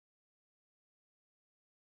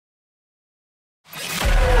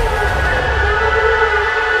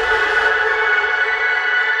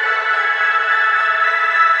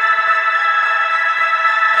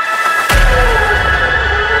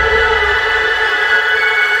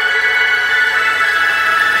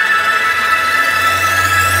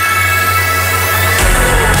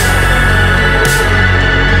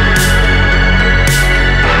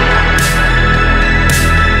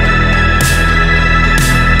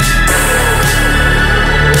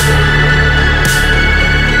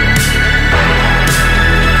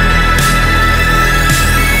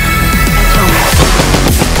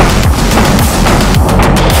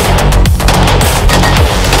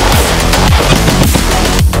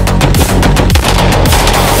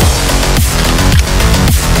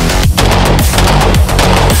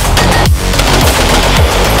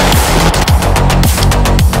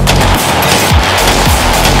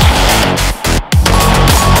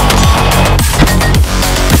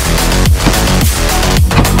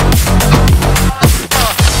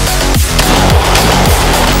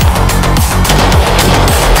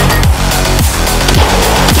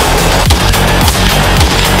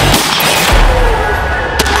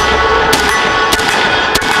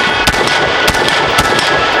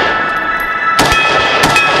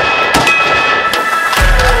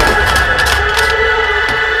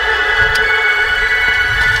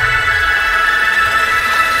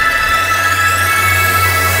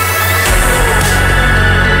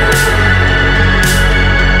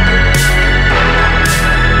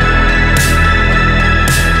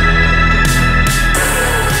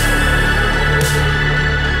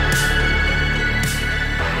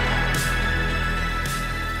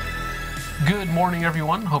morning,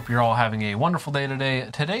 everyone. Hope you're all having a wonderful day today.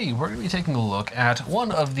 Today, we're going to be taking a look at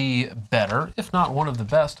one of the better, if not one of the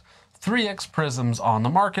best, 3x prisms on the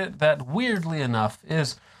market that, weirdly enough,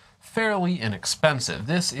 is fairly inexpensive.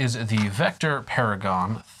 This is the Vector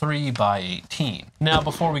Paragon 3x18. Now,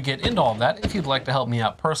 before we get into all that, if you'd like to help me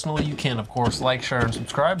out personally, you can, of course, like, share, and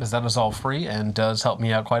subscribe, as that is all free and does help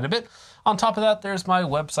me out quite a bit. On top of that, there's my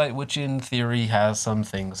website, which in theory has some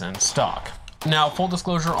things in stock. Now, full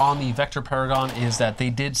disclosure on the Vector Paragon is that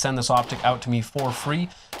they did send this optic out to me for free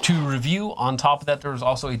to review. On top of that, there's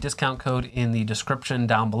also a discount code in the description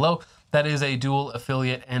down below. That is a dual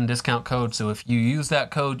affiliate and discount code. So if you use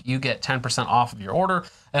that code, you get 10% off of your order.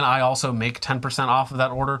 And I also make 10% off of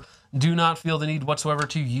that order. Do not feel the need whatsoever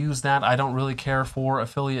to use that. I don't really care for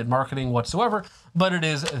affiliate marketing whatsoever, but it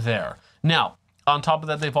is there. Now, on top of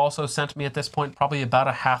that, they've also sent me at this point probably about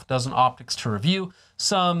a half dozen optics to review.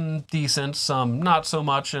 Some decent, some not so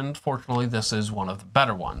much, and fortunately this is one of the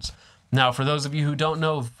better ones. Now, for those of you who don't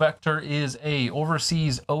know, Vector is a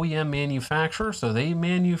overseas OEM manufacturer, so they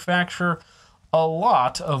manufacture a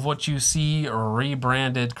lot of what you see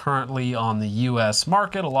rebranded currently on the US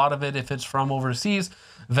market. A lot of it, if it's from overseas,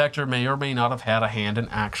 Vector may or may not have had a hand in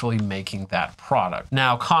actually making that product.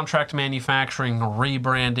 Now, contract manufacturing,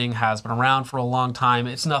 rebranding has been around for a long time.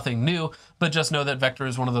 It's nothing new, but just know that Vector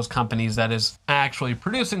is one of those companies that is actually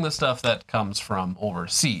producing the stuff that comes from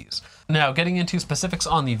overseas. Now, getting into specifics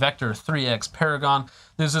on the Vector 3x Paragon,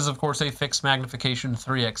 this is, of course, a fixed magnification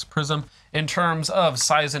 3x prism. In terms of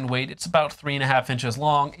size and weight, it's about 3.5 inches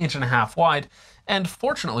long, 1.5 inches wide, and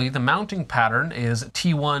fortunately, the mounting pattern is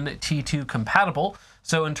T1, T2 compatible,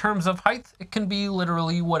 so in terms of height, it can be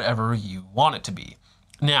literally whatever you want it to be.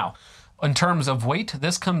 Now, in terms of weight,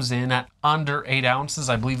 this comes in at under 8 ounces.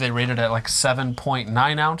 I believe they rated it at like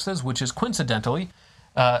 7.9 ounces, which is coincidentally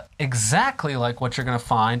exactly like what you're going to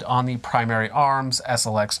find on the Primary Arms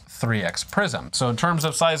SLX 3X Prism. So in terms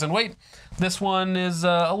of size and weight, this one is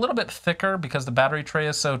a little bit thicker because the battery tray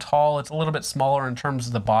is so tall. It's a little bit smaller in terms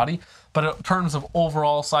of the body, but in terms of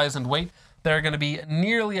overall size and weight, they're going to be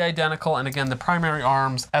nearly identical. And again, the Primary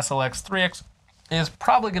Arms SLX 3X is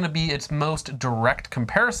probably going to be its most direct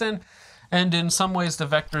comparison. And in some ways, the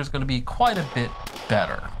Vector is going to be quite a bit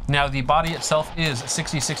better. Now, the body itself is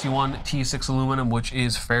 6061 T6 aluminum, which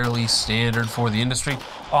is fairly standard for the industry.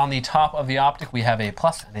 On the top of the optic, we have a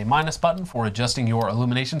plus and a minus button for adjusting your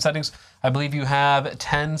illumination settings. I believe you have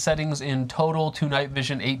 10 settings in total, 2 night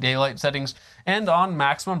vision, 8 daylight settings. And on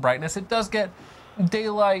maximum brightness, it does get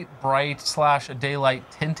daylight bright / daylight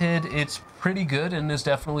tinted. It's pretty good and is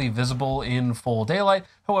definitely visible in full daylight.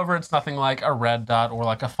 However, it's nothing like a red dot or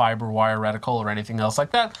like a fiber wire reticle or anything else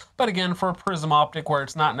like that. But again, for a prism optic where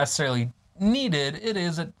it's not necessarily needed, it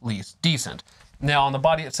is at least decent. Now, on the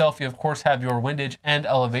body itself, you of course have your windage and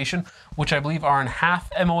elevation, which I believe are in half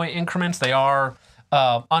MOA increments. They are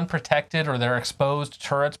unprotected, or they're exposed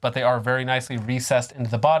turrets, but they are very nicely recessed into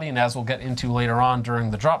the body. And as we'll get into later on during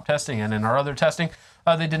the drop testing and in our other testing,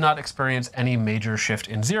 they did not experience any major shift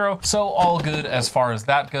in zero. So all good as far as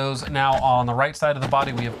that goes. Now, on the right side of the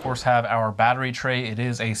body, we of course have our battery tray. It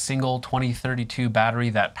is a single 2032 battery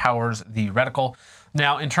that powers the reticle.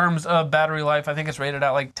 Now, in terms of battery life, I think it's rated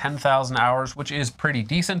at like 10,000 hours, which is pretty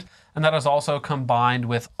decent. And that is also combined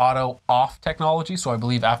with auto off technology. So I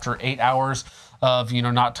believe after 8 hours of,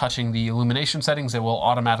 not touching the illumination settings, it will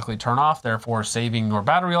automatically turn off, therefore saving your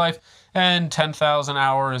battery life. And 10,000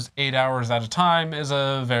 hours, 8 hours at a time is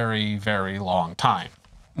a very, very long time.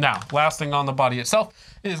 Now, last thing on the body itself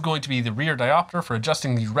is going to be the rear diopter for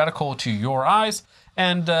adjusting the reticle to your eyes.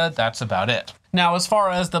 And that's about it. Now, as far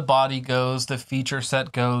as the body goes, the feature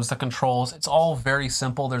set goes, the controls, it's all very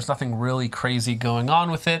simple. There's nothing really crazy going on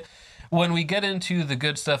with it. When we get into the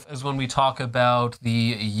good stuff is when we talk about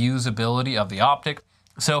the usability of the optic.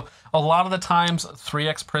 So a lot of the times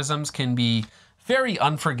 3x prisms can be very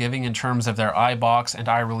unforgiving in terms of their eye box and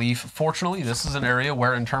eye relief. Fortunately, this is an area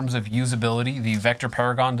where in terms of usability, the Vector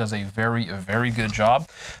Paragon does a very, very good job.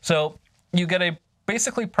 So you get a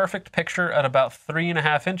basically perfect picture at about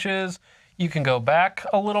 3.5 inches. You can go back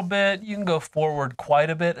a little bit, you can go forward quite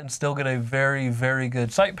a bit and still get a very, very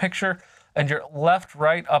good sight picture. And your left,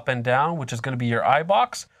 right, up, and down, which is going to be your eye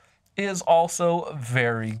box, is also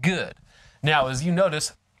very good. Now, as you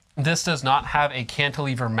notice, this does not have a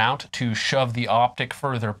cantilever mount to shove the optic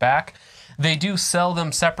further back. They do sell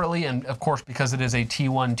them separately, and of course, because it is a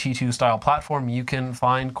T1, T2 style platform, you can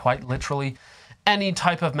find quite literally any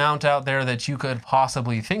type of mount out there that you could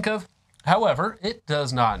possibly think of. However, it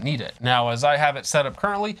does not need it. Now, as I have it set up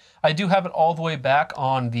currently, I do have it all the way back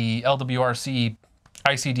on the LWRC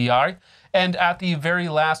ICDI, And at the very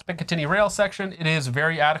last Picatinny rail section, it is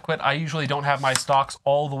very adequate. I usually don't have my stocks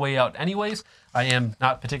all the way out anyways. I am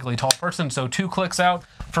not a particularly tall person, so 2 clicks out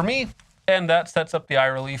for me, and that sets up the eye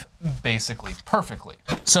relief basically perfectly.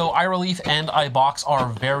 So eye relief and eye box are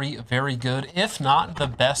very, very good, if not the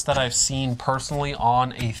best that I've seen personally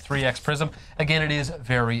on a 3X Prism. Again, it is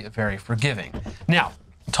very, very forgiving. Now,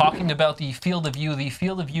 talking about the field of view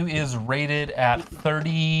is rated at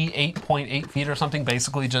 38.8 feet or something,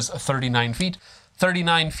 basically just 39 feet.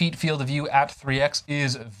 39 feet field of view at 3X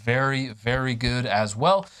is very, very good as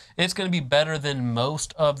well. It's going to be better than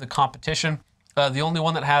most of the competition. The only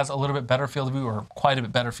one that has a little bit better field of view, or quite a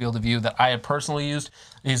bit better field of view, that I have personally used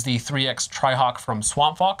is the 3X Tri-Hawk from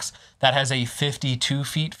Swamp Fox. That has a 52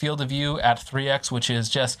 feet field of view at 3X, which is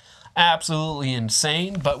just absolutely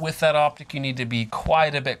insane. But with that optic, you need to be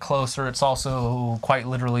quite a bit closer. It's also quite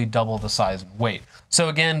literally double the size and weight. So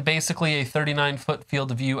again, basically a 39-foot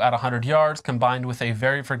field of view at 100 yards combined with a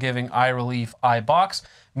very forgiving eye relief eye box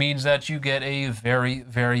means that you get a very,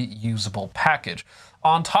 very usable package.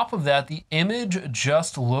 On top of that, the image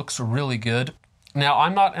just looks really good. Now,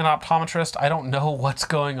 I'm not an optometrist. I don't know what's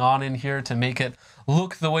going on in here to make it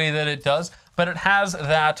look the way that it does, but it has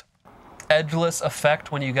that edgeless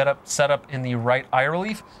effect when you get up set up in the right eye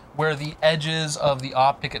relief, where the edges of the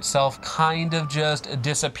optic itself kind of just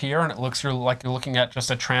disappear and it looks like you're looking at just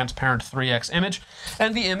a transparent 3X image.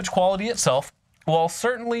 And the image quality itself, while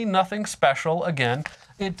certainly nothing special, again,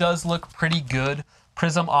 it does look pretty good.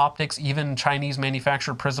 Prism optics, even Chinese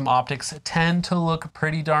manufactured Prism optics, tend to look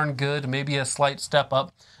pretty darn good, maybe a slight step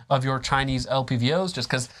up of your Chinese LPVOs, just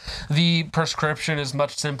because the prescription is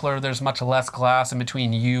much simpler. There's much less glass in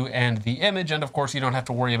between you and the image, and of course you don't have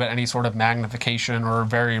to worry about any sort of magnification or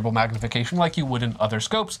variable magnification like you would in other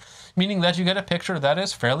scopes, meaning that you get a picture that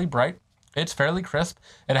is fairly bright. It's fairly crisp.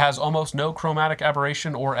 It has almost no chromatic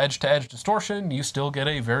aberration or edge-to-edge distortion. You still get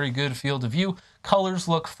a very good field of view. Colors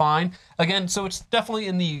look fine. Again, so it's definitely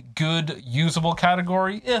in the good, usable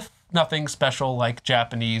category, if nothing special like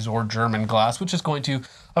Japanese or German glass, which is going to,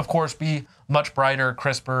 of course, be much brighter,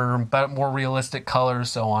 crisper, but more realistic colors,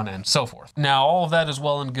 so on and so forth. Now, all of that is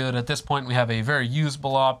well and good. At this point, we have a very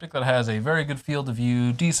usable optic that has a very good field of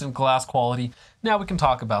view, decent glass quality. Now we can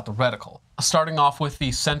talk about the reticle. Starting off with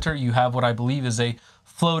the center, you have what I believe is a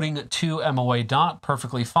floating 2 MOA dot,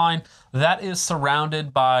 perfectly fine. That is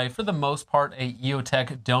surrounded by, for the most part, a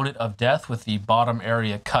EOTech donut of death with the bottom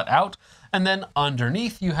area cut out. And then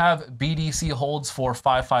underneath, you have BDC holds for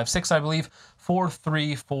 5.56, I believe, for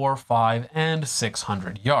 3, 4, 5, and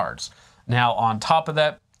 600 yards. Now, on top of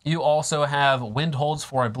that, you also have wind holds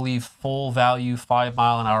for, I believe, full value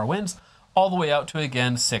 5-mile-an-hour winds, all the way out to,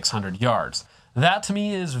 again, 600 yards. That to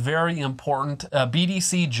me is very important.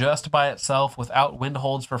 BDC just by itself without wind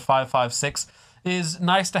holds for 5.56 is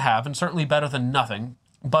nice to have and certainly better than nothing.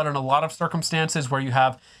 But in a lot of circumstances where you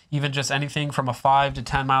have even just anything from a 5 to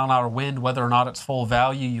 10 mile an hour wind, whether or not it's full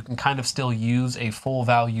value, you can kind of still use a full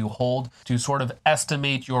value hold to sort of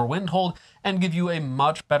estimate your wind hold and give you a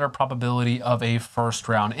much better probability of a first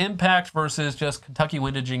round impact versus just Kentucky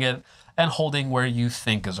windaging it and holding where you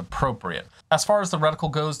think is appropriate. As far as the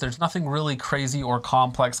reticle goes, there's nothing really crazy or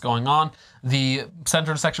complex going on. The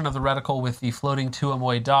center section of the reticle with the floating 2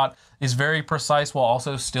 MOA dot is very precise while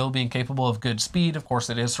also still being capable of good speed. Of course,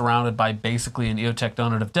 it is surrounded by basically an EOTech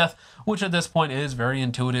donut of death, which at this point is very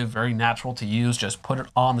intuitive, very natural to use. Just put it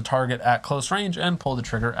on the target at close range and pull the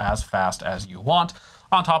trigger as fast as you want.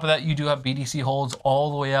 On top of that, you do have BDC holds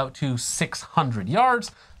all the way out to 600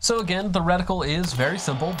 yards. So again, the reticle is very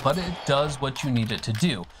simple, but it does what you need it to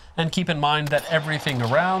do. And keep in mind that everything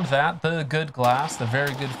around that, the good glass, the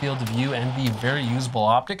very good field of view, and the very usable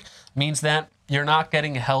optic, means that you're not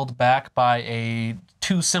getting held back by a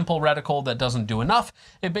too simple reticle that doesn't do enough.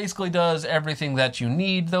 It basically does everything that you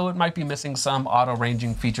need, though it might be missing some auto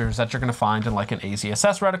ranging features that you're going to find in like an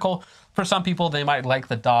ACSS reticle. For some people, they might like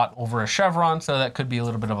the dot over a chevron, so that could be a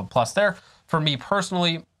little bit of a plus there. For me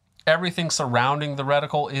personally, everything surrounding the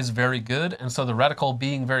reticle is very good, and so the reticle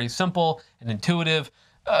being very simple and intuitive,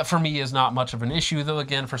 for me is not much of an issue, though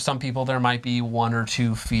again, for some people there might be 1 or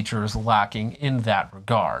 2 features lacking in that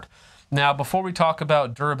regard. Now, before we talk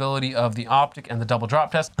about durability of the optic and the double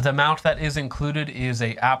drop test, the mount that is included is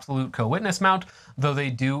a absolute co-witness mount, though they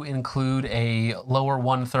do include a lower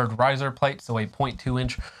 1/3 riser plate, so a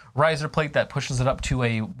 0.2-inch riser plate that pushes it up to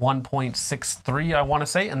a 1.63, I want to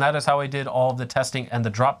say, and that is how I did all of the testing and the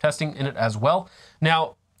drop testing in it as well.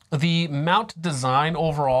 Now, the mount design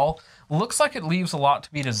overall looks like it leaves a lot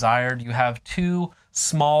to be desired. You have 2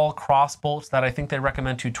 small cross bolts that I think they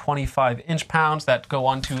recommend to 25 inch-pounds that go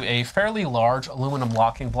onto a fairly large aluminum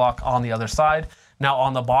locking block on the other side, Now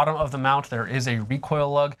on the bottom of the mount, there is a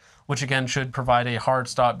recoil lug, which again should provide a hard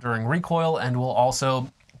stop during recoil and will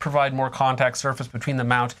also provide more contact surface between the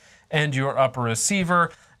mount and your upper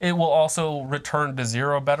receiver. It will also return to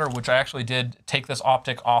zero better, which I actually did take this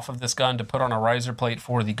optic off of this gun to put on a riser plate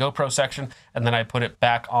for the GoPro section, and then I put it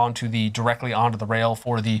back directly onto the rail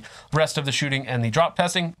for the rest of the shooting and the drop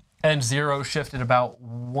testing. And zero shifted about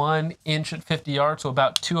 1 inch at 50 yards, so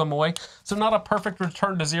about 2 MOA. So not a perfect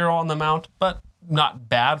return to zero on the mount, but not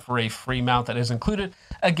bad for a free mount that is included.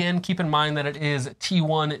 Again, keep in mind that it is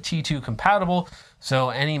T1, T2 compatible, so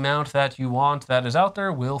any mount that you want that is out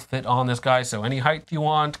there will fit on this guy. So any height you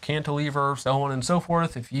want, cantilever, so on and so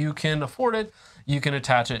forth, if you can afford it, you can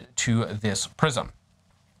attach it to this Prism.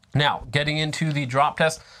 Now, getting into the drop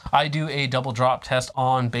test, I do a double drop test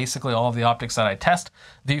on basically all of the optics that I test.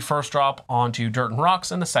 The first drop onto dirt and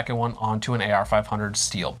rocks, and the second one onto an AR500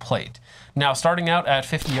 steel plate. Now, starting out at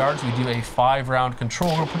 50 yards, we do a 5-round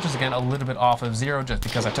control group, which is again a little bit off of zero just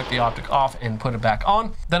because I took the optic off and put it back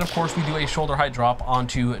on. Then, of course, we do a shoulder height drop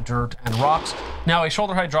onto dirt and rocks. Now, a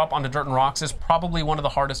shoulder height drop onto dirt and rocks is probably one of the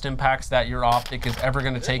hardest impacts that your optic is ever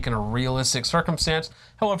going to take in a realistic circumstance.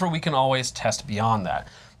 However, we can always test beyond that.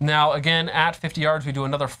 Now, again, at 50 yards, we do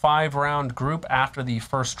another 5-round group after the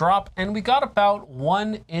first drop, and we got about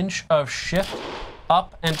 1 inch of shift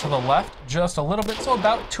up and to the left, just a little bit, so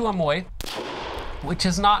about 2 MOA, which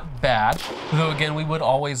is not bad, though again, we would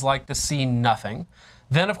always like to see nothing.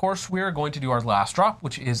 Then, of course, we are going to do our last drop,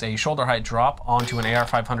 which is a shoulder height drop onto an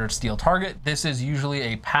AR500 steel target. This is usually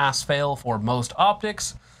a pass-fail for most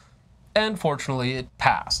optics, and fortunately it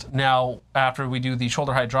passed. Now, after we do the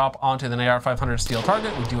shoulder height drop onto the AR500 steel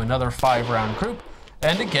target, we do another 5-round group.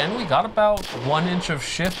 And again, we got about 1 inch of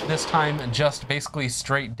shift, this time just basically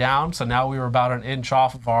straight down. So now we were about 1 inch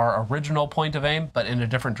off of our original point of aim, but in a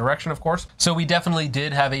different direction, of course. So we definitely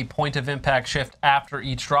did have a point of impact shift after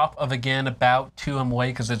each drop of, again, about 2 MOA,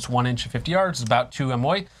 because it's 1 inch of 50 yards, it's about 2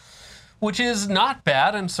 MOA. Which is not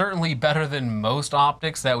bad and certainly better than most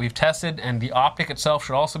optics that we've tested. And the optic itself,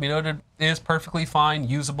 should also be noted, is perfectly fine,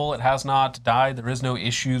 usable. It has not died. There is no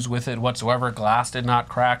issues with it whatsoever. Glass did not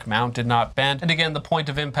crack, mount did not bend. And again, the point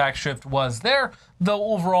of impact shift was there, though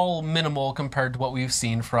overall minimal compared to what we've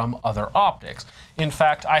seen from other optics. In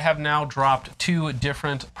fact, I have now dropped 2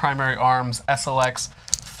 different primary arms SLX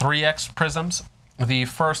 3X prisms. The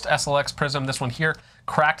first SLX prism, this one here,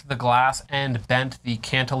 cracked the glass and bent the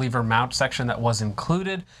cantilever mount section that was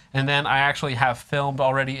included. And then I actually have filmed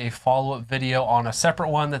already a follow-up video on a separate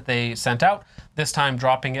one that they sent out, this time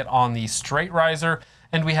dropping it on the straight riser.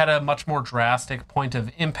 And we had a much more drastic point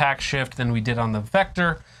of impact shift than we did on the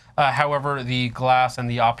Vector. However, the glass and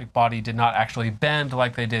the optic body did not actually bend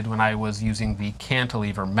like they did when I was using the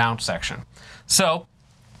cantilever mount section. So,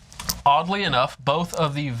 oddly enough, both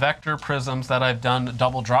of the Vector prisms that I've done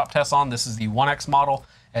double drop tests on, this is the 1X model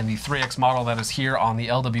and the 3X model that is here on the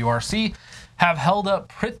LWRC, have held up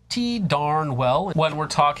pretty darn well when we're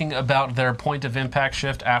talking about their point of impact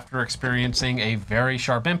shift after experiencing a very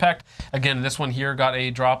sharp impact. Again, this one here got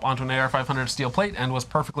a drop onto an AR500 steel plate and was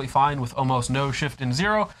perfectly fine with almost no shift in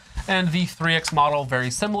zero. And the 3X model,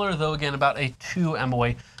 very similar, though again about a 2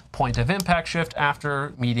 MOA point of impact shift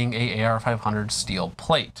after meeting a AR500 steel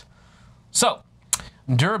plate. So,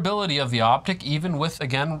 durability of the optic, even with,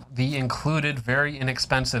 again, the included very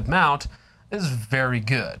inexpensive mount, is very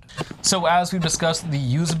good. So as we've discussed, the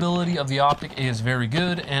usability of the optic is very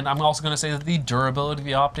good, and I'm also going to say that the durability of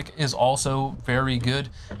the optic is also very good.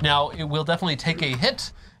 Now, it will definitely take a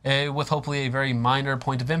hit with hopefully a very minor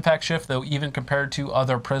point of impact shift, though even compared to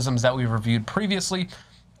other prisms that we've reviewed previously,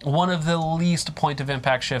 one of the least point of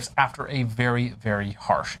impact shifts after a very, very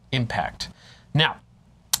harsh impact. Now,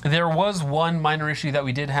 there was one minor issue that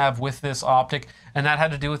we did have with this optic, and that had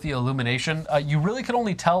to do with the illumination. You really could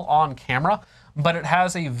only tell on camera, but it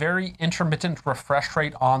has a very intermittent refresh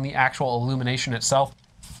rate on the actual illumination itself.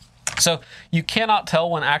 So you cannot tell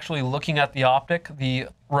when actually looking at the optic. The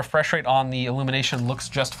refresh rate on the illumination looks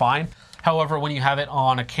just fine. However, when you have it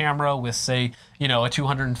on a camera with, say, you know, a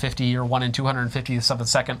 250 or 1 in 250th of a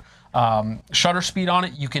second shutter speed on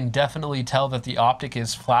it, you can definitely tell that the optic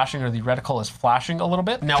is flashing, or the reticle is flashing a little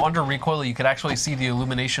bit. Now, under recoil, you could actually see the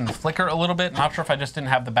illumination flicker a little bit. Not sure if I just didn't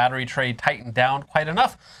have the battery tray tightened down quite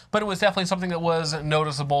enough, but it was definitely something that was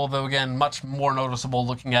noticeable, though again, much more noticeable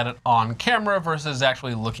looking at it on camera versus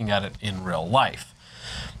actually looking at it in real life.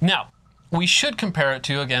 Now, we should compare it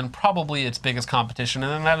to, again, probably its biggest competition,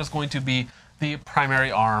 and then that is going to be the Primary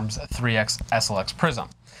Arms 3X SLX Prism.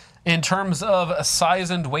 In terms of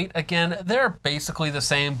size and weight, again, they're basically the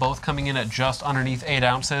same, both coming in at just underneath 8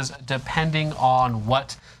 ounces, depending on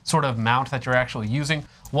what sort of mount that you're actually using.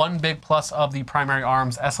 One big plus of the Primary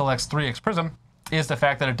Arms SLX 3X Prism is the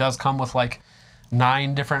fact that it does come with like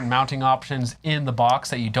 9 different mounting options in the box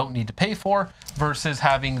that you don't need to pay for, versus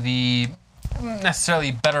having the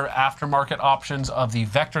necessarily better aftermarket options of the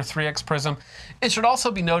Vector 3X Prism. It should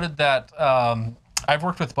also be noted that I've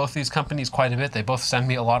worked with both these companies quite a bit. They both send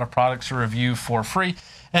me a lot of products to review for free.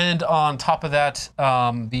 And on top of that,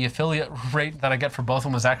 the affiliate rate that I get for both of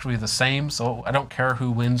them is actually the same. So I don't care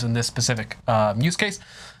who wins in this specific use case.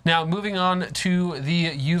 Now, moving on to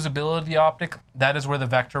the usability optic, that is where the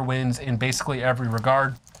Vector wins in basically every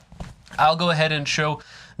regard. I'll go ahead and show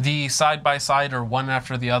the side-by-side or one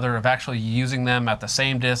after the other of actually using them at the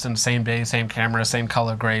same distance, same day, same camera, same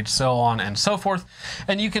color grade, so on and so forth.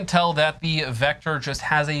 And you can tell that the Vector just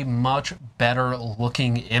has a much better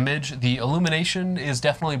looking image. The illumination is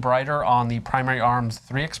definitely brighter on the Primary Arms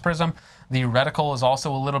 3X Prism. The reticle is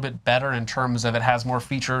also a little bit better in terms of it has more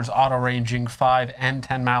features, auto ranging 5 and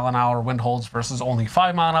 10 mile an hour wind holds versus only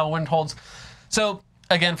 5 mile an hour wind holds. So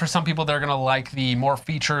again, for some people, they're going to like the more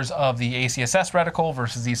features of the ACSS reticle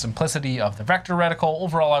versus the simplicity of the Vector reticle.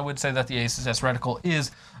 Overall, I would say that the ACSS reticle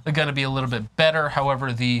is going to be a little bit better.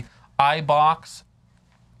 However, the eye box,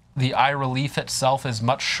 the eye relief itself is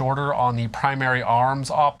much shorter on the Primary Arms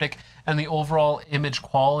optic, and the overall image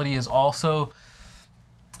quality is also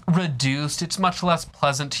reduced. It's much less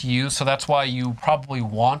pleasant to use, so that's why you probably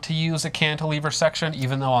want to use a cantilever section,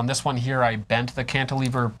 even though on this one here I bent the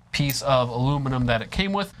cantilever piece of aluminum that it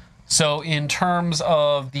came with. So in terms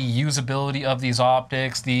of the usability of these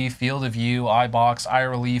optics, the field of view, eye box, eye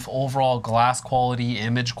relief, overall glass quality,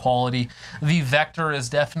 image quality, the Vector is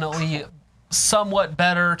definitely somewhat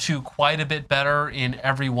better to quite a bit better in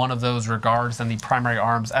every one of those regards than the Primary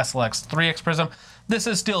Arms SLX 3X Prism. This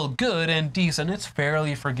is still good and decent. It's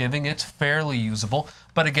fairly forgiving. It's fairly usable.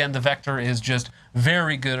 But again, the Vector is just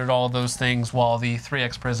very good at all those things, while the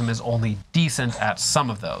 3X Prism is only decent at some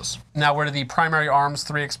of those. Now, where the Primary Arms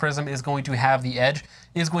 3X Prism is going to have the edge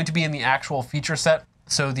is going to be in the actual feature set.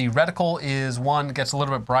 So the reticle is one that gets a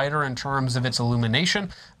little bit brighter in terms of its illumination.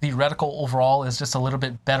 The reticle overall is just a little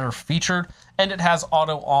bit better featured, and it has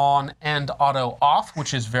auto on and auto off,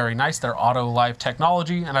 which is very nice. They're auto life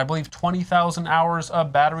technology, and I believe 20,000 hours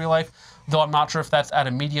of battery life, though I'm not sure if that's at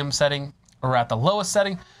a medium setting or at the lowest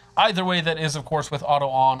setting. Either way, that is, of course, with auto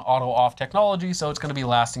on, auto off technology, so it's going to be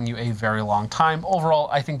lasting you a very long time. Overall,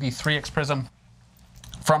 I think the 3X Prism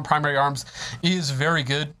from Primary Arms is very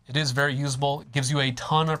good. It is very usable. It gives you a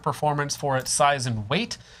ton of performance for its size and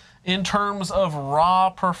weight. In terms of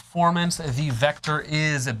raw performance, the Vector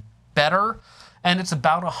is better, and it's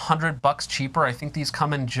about $100 cheaper. I think these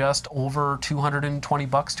come in just over 220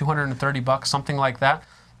 bucks, 230 bucks, something like that.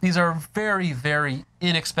 These are very, very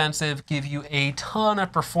inexpensive, give you a ton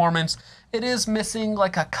of performance. It is missing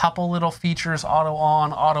like a couple little features, auto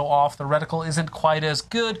on, auto off. The reticle isn't quite as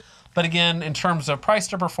good. But again, in terms of price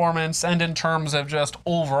to performance and in terms of just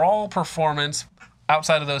overall performance,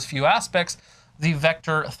 outside of those few aspects, the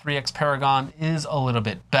Vector 3X Paragon is a little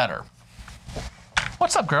bit better.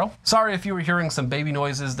 What's up, girl? Sorry if you were hearing some baby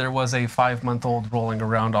noises. There was a 5-month-old rolling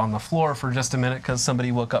around on the floor for just a minute because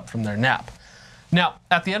somebody woke up from their nap. Now,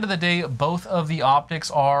 at the end of the day, both of the optics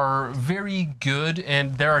are very good,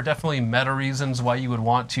 and there are definitely meta reasons why you would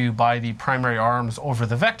want to buy the Primary Arms over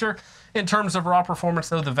the Vector. In terms of raw performance,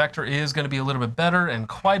 though, the Vector is going to be a little bit better and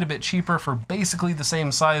quite a bit cheaper for basically the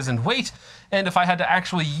same size and weight. And if I had to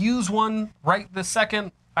actually use one right this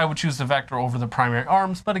second, I would choose the Vector over the Primary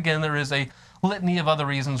Arms. But again, there is a litany of other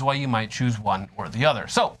reasons why you might choose one or the other.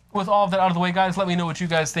 So with all of that out of the way, guys, let me know what you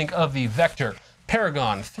guys think of the Vector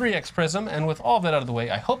Paragon 3X Prism. And with all of that out of the way,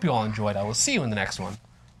 I hope you all enjoyed. I will see you in the next one.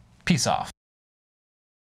 Peace off.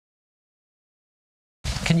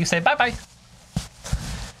 Can you say bye-bye?